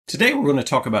Today we're going to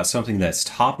talk about something that's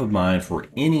top of mind for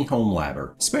any home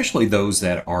labber, especially those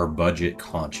that are budget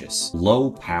conscious: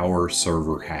 low power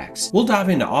server hacks. We'll dive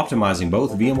into optimizing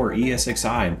both VMware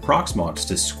ESXi and Proxmox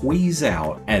to squeeze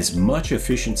out as much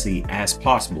efficiency as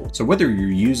possible. So whether you're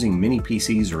using mini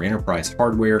PCs or enterprise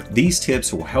hardware, these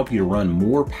tips will help you to run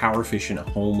more power efficient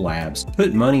home labs,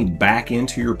 put money back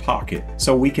into your pocket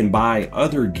so we can buy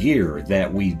other gear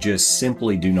that we just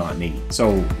simply do not need.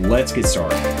 So let's get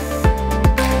started.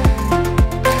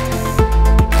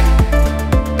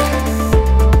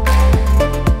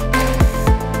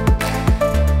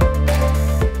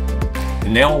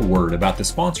 Now a word about the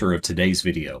sponsor of today's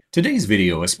video. Today's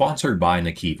video is sponsored by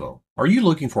NAKIVO. Are you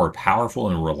looking for a powerful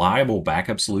and reliable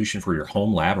backup solution for your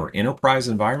home lab or enterprise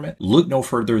environment? Look no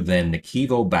further than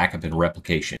NAKIVO Backup and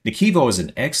Replication. NAKIVO is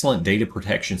an excellent data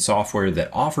protection software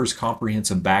that offers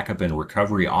comprehensive backup and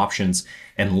recovery options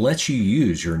and lets you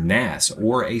use your NAS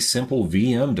or a simple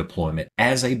VM deployment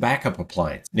as a backup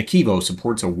appliance. NAKIVO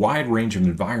supports a wide range of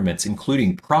environments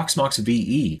including Proxmox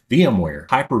VE, VMware,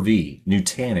 Hyper-V,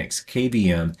 Nutanix,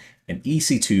 KVM, and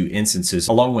EC2 instances,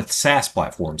 along with SaaS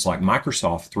platforms like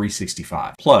Microsoft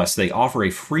 365. Plus, they offer a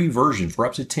free version for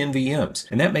up to 10 VMs,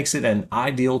 and that makes it an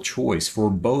ideal choice for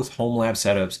both home lab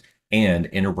setups and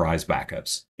enterprise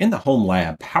backups. In the home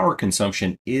lab, power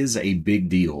consumption is a big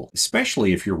deal,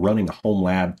 especially if you're running a home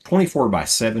lab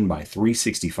 24/7 by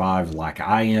 365 like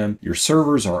I am. Your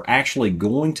servers are actually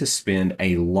going to spend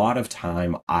a lot of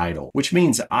time idle, which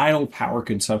means idle power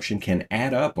consumption can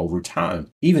add up over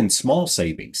time. Even small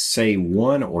savings, say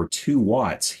 1 or 2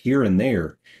 watts here and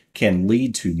there, can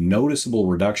lead to noticeable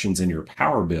reductions in your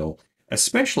power bill,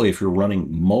 especially if you're running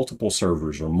multiple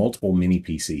servers or multiple mini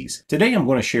PCs. Today, I'm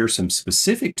going to share some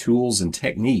specific tools and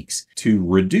techniques to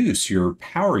reduce your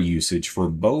power usage for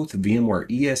both VMware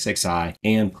ESXi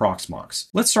and Proxmox.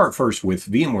 Let's start first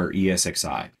with VMware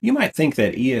ESXi. You might think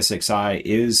that ESXi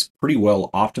is pretty well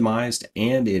optimized,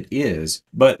 and it is,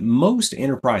 but most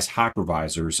enterprise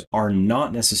hypervisors are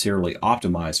not necessarily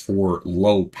optimized for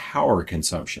low power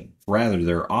consumption. Rather,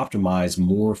 they're optimized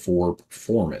more for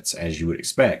performance, as you would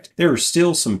expect. There are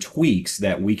still some tweaks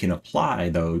that we can apply,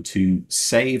 though, to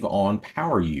save on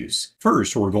power use.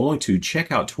 First, we're going to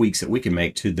check out tweaks that we can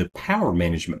make to the power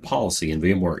management policy in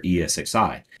VMware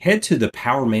ESXi. Head to the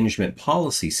power management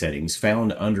policy settings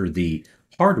found under the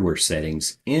hardware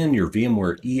settings in your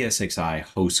VMware ESXi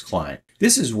host client.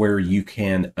 This is where you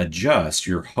can adjust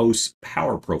your host's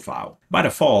power profile. By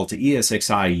default,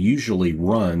 ESXi usually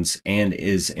runs and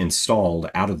is installed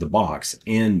out of the box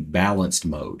in balanced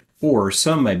mode, or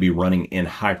some may be running in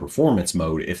high performance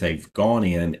mode if they've gone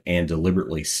in and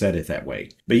deliberately set it that way.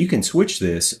 But you can switch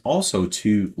this also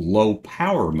to low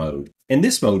power mode. And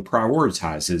this mode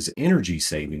prioritizes energy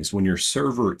savings when your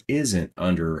server isn't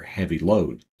under heavy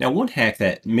load. Now, one hack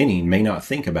that many may not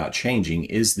think about changing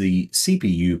is the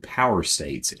CPU power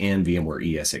states in VMware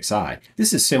ESXi.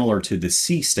 This is similar to the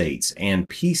C states and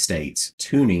P states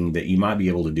tuning that you might be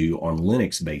able to do on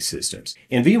Linux-based systems.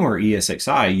 In VMware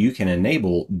ESXi, you can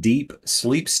enable deep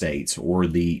sleep states, or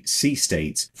the C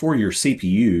states, for your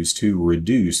CPUs to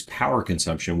reduce power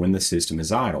consumption when the system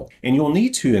is idle. And you'll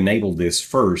need to enable this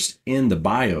first in the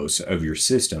BIOS of your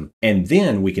system, and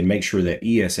then we can make sure that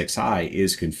ESXi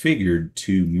is configured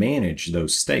to manage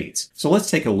those states. So let's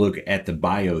take a look at the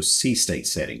BIOS C state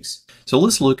settings. So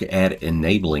let's look at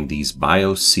enabling these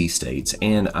BIOS C states,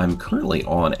 and I'm currently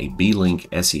on a Beelink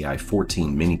SEI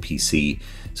 14 mini PC.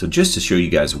 So just to show you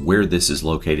guys where this is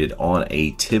located on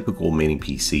a typical mini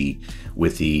PC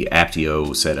with the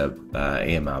Aptio setup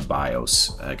AMI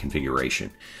BIOS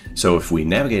configuration. So if we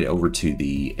navigate over to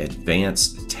the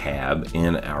Advanced tab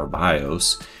in our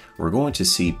BIOS, we're going to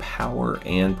see Power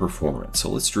and Performance. So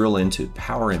let's drill into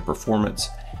Power and Performance.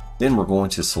 Then we're going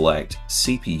to select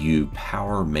CPU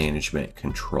Power Management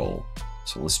Control.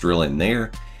 So let's drill in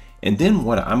there. And then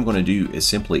what I'm going to do is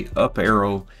simply up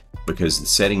arrow, because the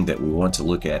setting that we want to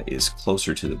look at is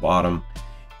closer to the bottom.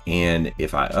 And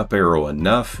if I up arrow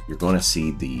enough, you're going to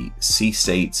see the C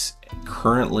states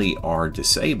currently are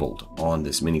disabled on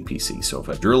this mini PC. So if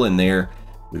I drill in there,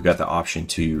 we've got the option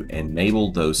to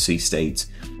enable those C states.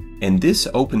 And this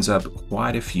opens up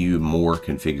quite a few more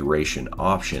configuration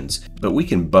options, but we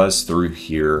can buzz through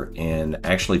here and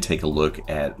actually take a look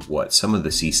at what some of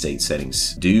the C state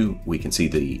settings do. We can see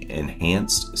the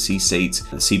enhanced C states.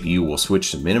 The CPU will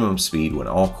switch to minimum speed when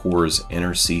all cores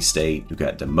enter C state. We've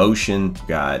got demotion, we've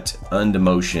got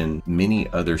undemotion, many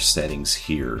other settings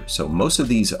here. So most of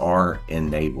these are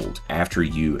enabled after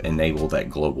you enable that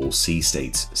global C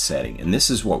states setting. And this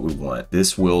is what we want.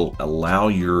 This will allow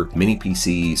your mini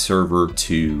PC server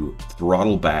to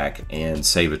throttle back and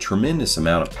save a tremendous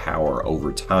amount of power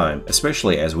over time,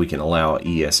 especially as we can allow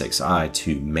ESXi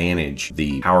to manage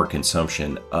the power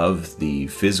consumption of the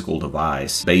physical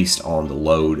device based on the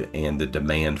load and the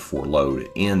demand for load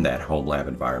in that home lab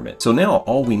environment. So now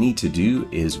all we need to do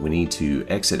is we need to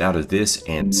exit out of this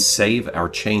and save our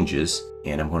changes.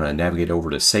 And I'm going to navigate over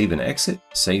to save and exit,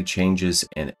 save changes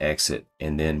and exit,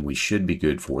 and then we should be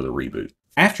good for the reboot.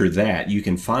 After that, you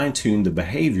can fine-tune the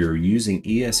behavior using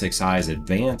ESXi's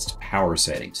advanced power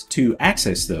settings. To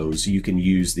access those, you can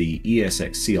use the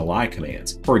esxcli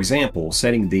commands. For example,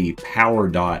 setting the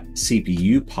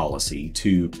power.cpu policy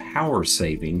to power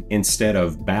saving instead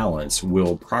of balance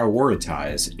will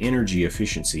prioritize energy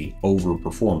efficiency over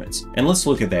performance. And let's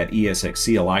look at that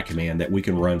esxcli command that we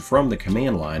can run from the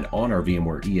command line on our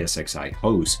VMware ESXi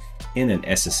host in an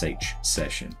SSH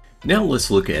session. Now let's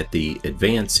look at the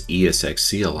advanced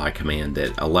esxcli command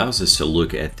that allows us to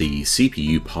look at the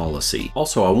CPU policy.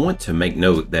 Also, I want to make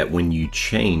note that when you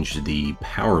change the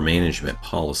power management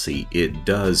policy, it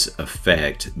does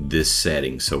affect this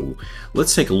setting. So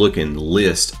let's take a look and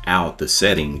list out the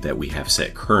setting that we have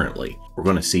set currently. We're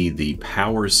going to see the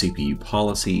power CPU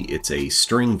policy. It's a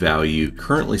string value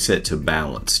currently set to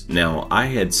balance. Now, I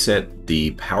had set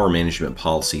the power management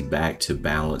policy back to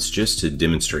balance just to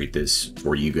demonstrate this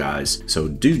for you guys. So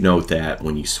do note that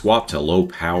when you swap to low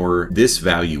power, this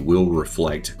value will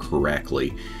reflect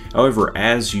correctly. However,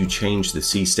 as you change the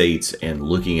C states and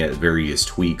looking at various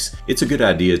tweaks, it's a good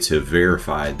idea to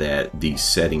verify that these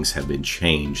settings have been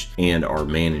changed and are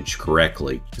managed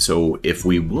correctly. So if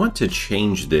we want to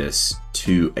change this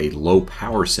to a low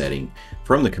power setting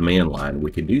from the command line,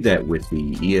 we can do that with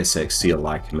the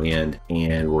esxcli command,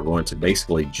 and we're going to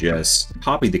basically just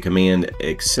copy the command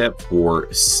except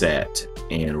for set,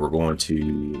 and we're going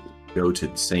to go to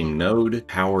the same node,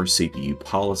 power CPU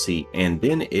policy, and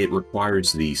then it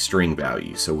requires the string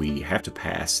value. So we have to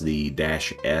pass the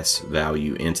 -s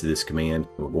value into this command.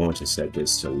 We're going to set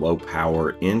this to low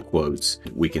power in quotes.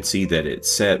 We can see that it's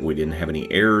set. We didn't have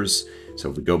any errors. So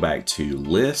if we go back to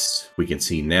list, we can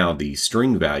see now the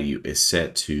string value is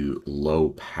set to low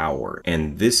power.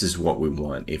 And this is what we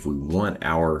want. If we want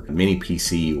our mini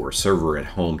PC or server at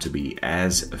home to be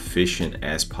as efficient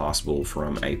as possible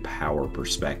from a power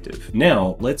perspective.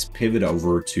 Now let's pivot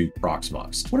over to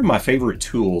Proxmox. One of my favorite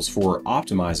tools for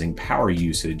optimizing power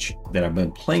usage that I've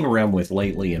been playing around with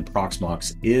lately in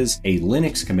Proxmox is a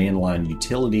Linux command line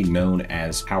utility known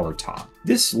as Powertop.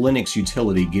 This Linux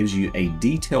utility gives you a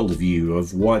detailed view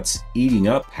of what's eating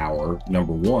up power,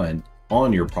 number one,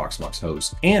 on your Proxmox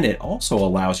host, and it also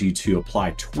allows you to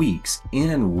apply tweaks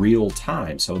in real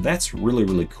time. So that's really,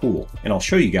 really cool. And I'll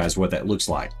show you guys what that looks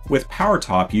like. With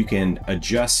Powertop, you can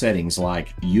adjust settings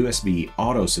like USB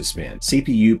auto suspend,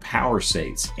 CPU power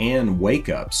states, and wake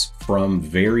ups from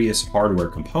various hardware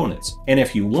components. And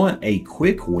if you want a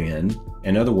quick win,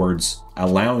 in other words,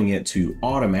 allowing it to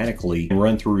automatically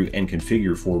run through and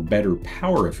configure for better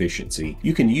power efficiency,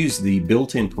 you can use the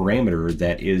built-in parameter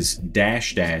that is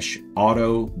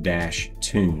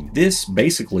 --auto-tune. This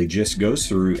basically just goes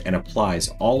through and applies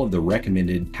all of the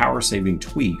recommended power-saving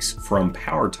tweaks from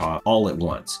Powertop all at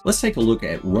once. Let's take a look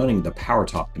at running the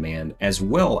Powertop command as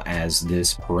well as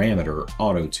this parameter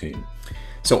auto-tune.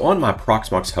 So on my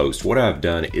Proxmox host, what I've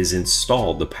done is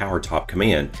installed the Powertop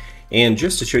command. And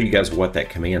just to show you guys what that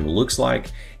command looks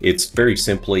like, it's very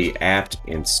simply apt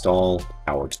install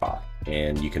Powertop,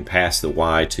 and you can pass the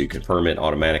Y to confirm it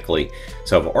automatically.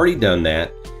 So I've already done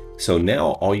that. So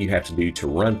now all you have to do to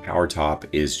run Powertop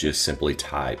is just simply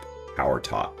type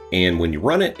Powertop. And when you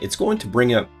run it, it's going to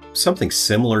bring up something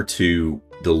similar to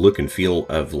the look and feel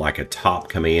of like a top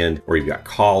command, where you've got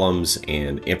columns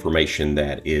and information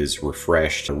that is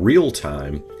refreshed real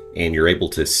time, and you're able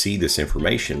to see this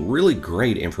information. Really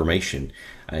great information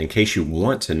in case you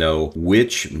want to know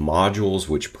which modules,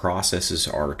 which processes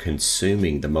are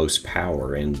consuming the most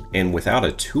power. And without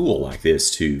a tool like this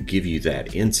to give you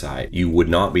that insight, you would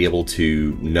not be able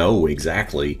to know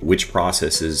exactly which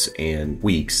processes and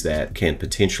tweaks that can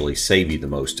potentially save you the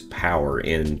most power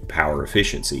in power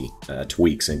efficiency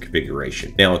tweaks and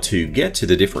configuration. Now, to get to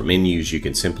the different menus, you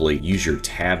can simply use your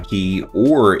tab key,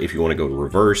 or if you want to go to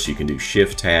reverse, you can do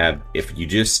shift tab. If you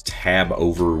just tab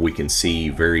over, we can see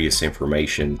various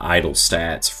information consumption, idle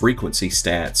stats, frequency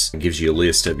stats. It gives you a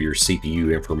list of your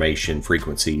CPU information,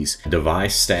 frequencies,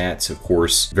 device stats. Of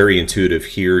course, very intuitive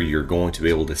here. You're going to be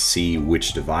able to see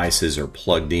which devices are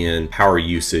plugged in, power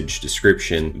usage,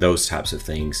 description, those types of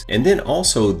things. And then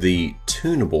also the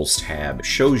Tunables tab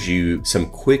shows you some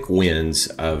quick wins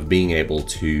of being able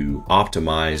to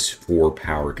optimize for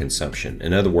power consumption.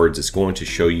 In other words, it's going to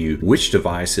show you which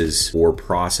devices or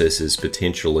processes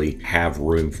potentially have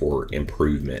room for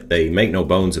improvement. They make no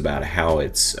bones about how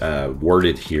it's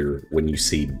worded here. When you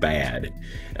see bad,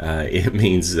 it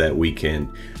means that we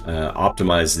can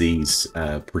optimize these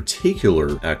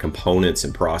particular components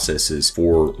and processes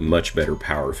for much better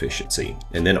power efficiency.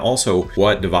 And then also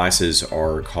what devices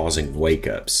are causing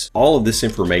wake-ups. All of this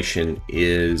information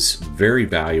is very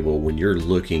valuable when you're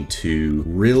looking to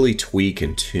really tweak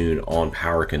and tune on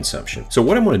power consumption. So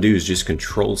what I'm going to do is just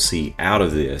Control-C out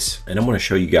of this, and I'm going to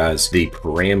show you guys the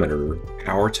parameter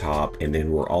Powertop, and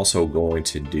then we're also going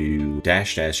to do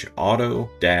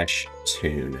 --auto-tune.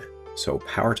 So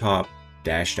Powertop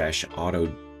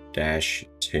 --auto-tune.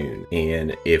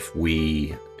 And if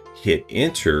we hit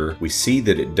enter, we see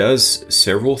that it does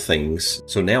several things.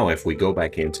 So now if we go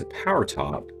back into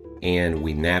Powertop and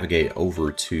we navigate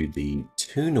over to the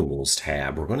Tunables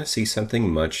tab, we're going to see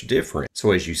something much different.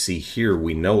 So as you see here,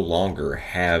 we no longer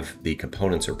have the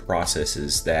components or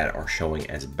processes that are showing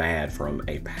as bad from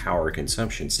a power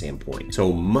consumption standpoint.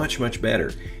 So much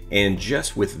better. And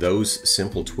just with those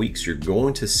simple tweaks, you're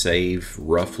going to save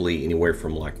roughly anywhere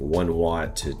from like 1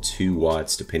 watt to 2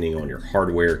 watts, depending on your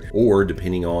hardware or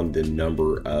depending on the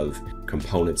number of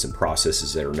components and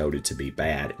processes that are noted to be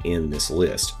bad in this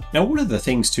list. Now, one of the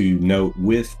things to note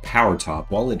with Powertop,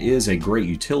 while it is a great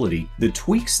utility, the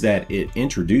tweaks that it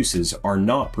introduces are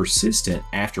not persistent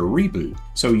after reboot.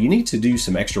 So you need to do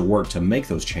some extra work to make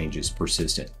those changes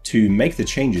persistent. To make the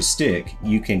changes stick,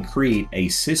 you can create a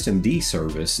systemd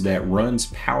service that runs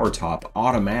Powertop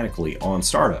automatically on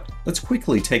startup. Let's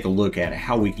quickly take a look at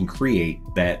how we can create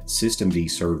that systemd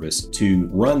service to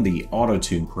run the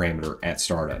auto-tune parameter at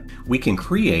startup. We can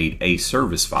create a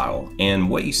service file, and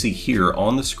what you see here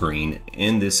on the screen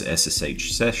in this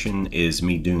SSH session is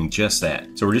me doing just that.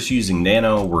 So we're just using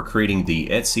nano, we're creating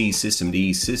the etc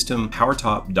systemd system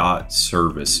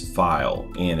powertop.service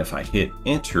file, and if I hit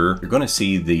enter, you're going to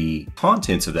see the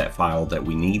contents of that file that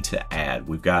we need to add.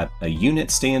 We've got a unit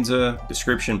stanza,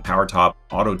 description, Powertop,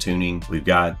 auto-tuning. We've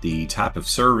got the type of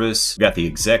service, we've got the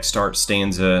exec start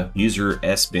stanza, user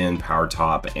sbin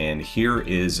Powertop, and here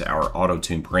is our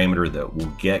auto-tune parameter that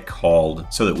will get called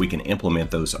so that we can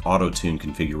implement those auto-tune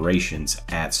configurations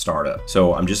at startup.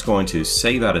 So I'm just going to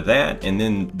save out of that, and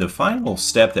then the final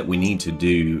step that we need to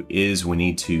do is we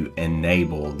need to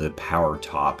enable the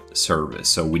Powertop service.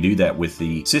 So we do that with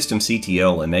the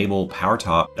systemctl enable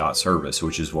powertop.service,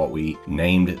 which is what we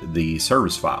named the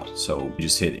service file. So we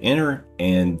just hit enter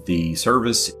and the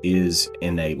service is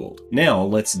enabled. Now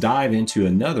let's dive into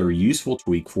another useful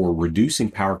tweak for reducing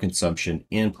power consumption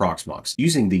in Proxmox,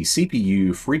 using the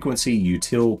CPU frequency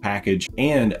util package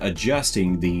and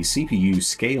adjusting the CPU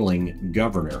scaling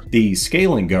governor. The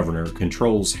scaling governor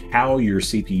controls how your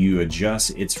CPU adjusts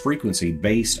its frequency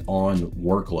based on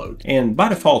workload. And by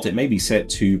default, it may be set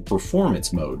to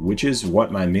performance mode, which is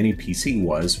what my mini PC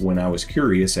was when I was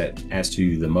curious as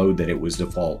to the mode that it was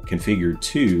default configured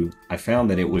to. I found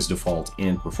that it was default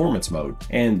in performance mode,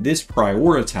 and this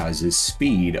prioritizes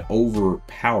speed over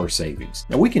power savings.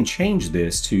 Now we can change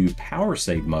this to power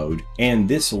save mode, and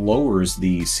this lowers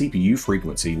the CPU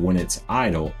frequency when it's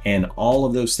idle, and all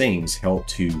of those things help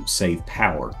to save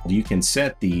power. You can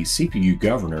set the CPU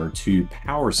governor to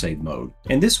power save mode,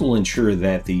 and this will ensure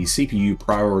that the CPU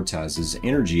prioritizes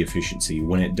energy efficiency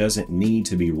when it doesn't need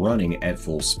to be running at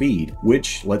full speed,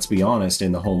 which, let's be honest,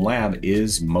 in the home lab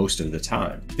is most of the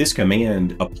time. This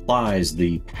command applies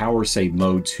the power save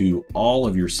mode to all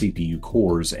of your CPU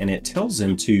cores, and it tells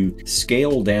them to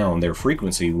scale down their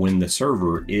frequency when the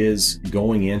server is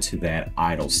going into that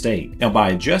idle state. Now, by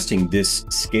adjusting this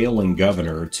scaling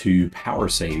governor to power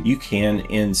save, you can,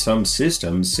 in some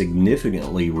systems,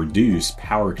 significantly reduce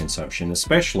power consumption,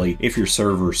 especially if your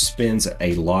server spends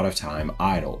a lot of time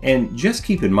idle. And just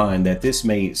keep in mind that this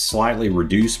may slightly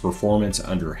reduce performance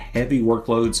under heavy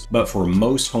workloads, but for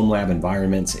most home lab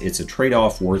environments, it's a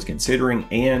trade-off worth considering,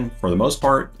 and for the most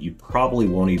part, you probably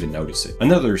won't even notice it.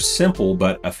 Another simple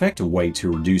but effective way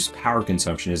to reduce power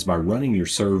consumption is by running your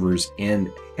servers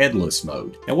in headless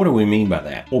mode. Now, what do we mean by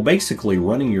that? Well, basically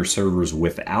running your servers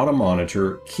without a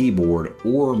monitor, keyboard,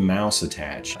 or mouse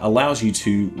attached allows you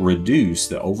to reduce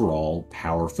the overall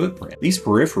power footprint. These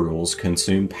peripherals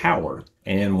consume power,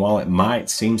 And while it might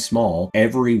seem small,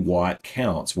 every watt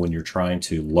counts when you're trying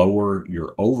to lower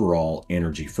your overall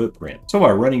energy footprint. So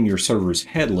by running your servers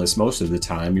headless most of the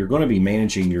time, you're going to be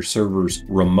managing your servers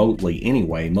remotely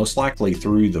anyway, most likely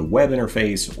through the web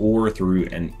interface or through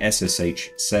an SSH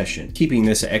session. Keeping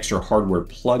this extra hardware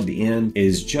plugged in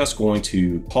is just going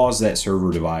to cause that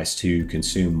server device to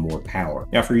consume more power.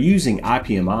 Now, if you're using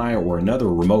IPMI or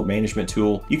another remote management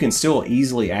tool, you can still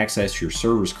easily access your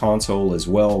server's console as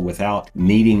well without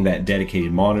needing that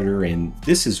dedicated monitor, and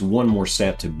this is one more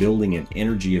step to building an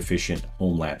energy efficient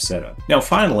home lab setup. Now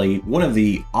finally, one of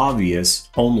the obvious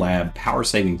home lab power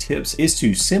saving tips is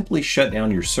to simply shut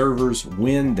down your servers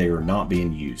when they are not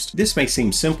being used. This may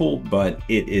seem simple, but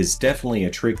it is definitely a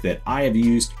trick that I have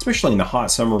used, especially in the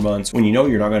hot summer months when you know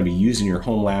you're not going to be using your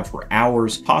home lab for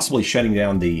hours, possibly shutting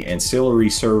down the ancillary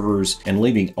servers and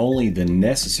leaving only the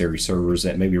necessary servers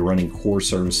that may be running core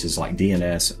services like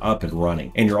DNS up and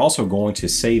running. And you're also going to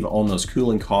save on those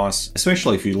cooling costs,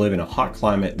 especially if you live in a hot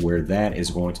climate where that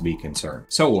is going to be a concern.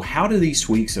 So how do these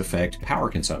tweaks affect power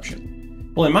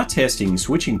consumption? Well, in my testing,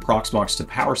 switching Proxmox to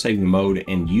power saving mode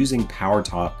and using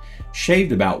Powertop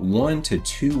shaved about 1 to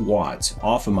 2 watts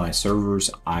off of my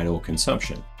server's idle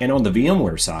consumption. And on the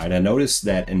VMware side, I noticed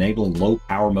that enabling low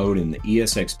power mode in the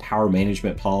ESX power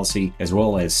management policy, as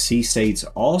well as C states,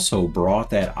 also brought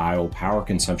that idle power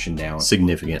consumption down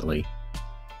significantly.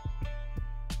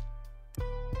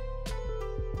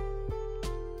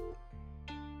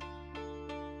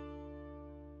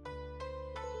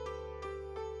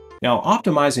 Now,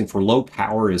 optimizing for low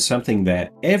power is something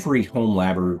that every home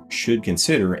labber should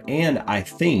consider, and I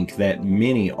think that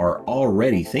many are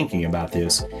already thinking about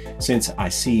this, since I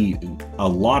see a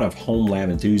lot of home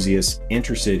lab enthusiasts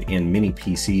interested in mini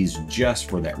PCs just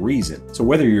for that reason. So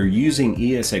whether you're using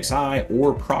ESXi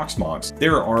or Proxmox,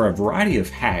 there are a variety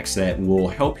of hacks that will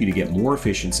help you to get more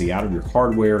efficiency out of your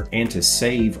hardware and to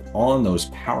save on those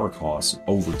power costs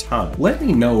over time. Let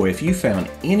me know if you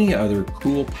found any other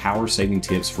cool power saving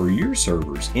tips for your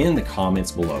servers in the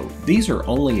comments below. These are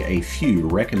only a few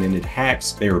recommended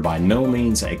hacks. They are by no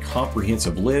means a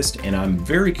comprehensive list, and I'm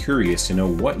very curious to know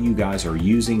what you guys are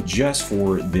using just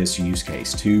for this use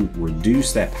case to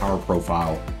reduce that power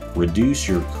profile, reduce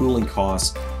your cooling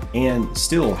costs, and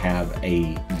still have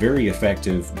a very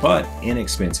effective but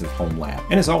inexpensive home lab.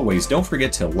 And as always, don't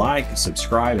forget to like,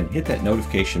 subscribe, and hit that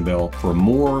notification bell for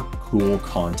more cool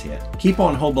content. Keep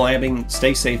on home labbing,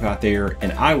 stay safe out there,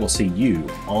 and I will see you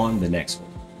on the next one.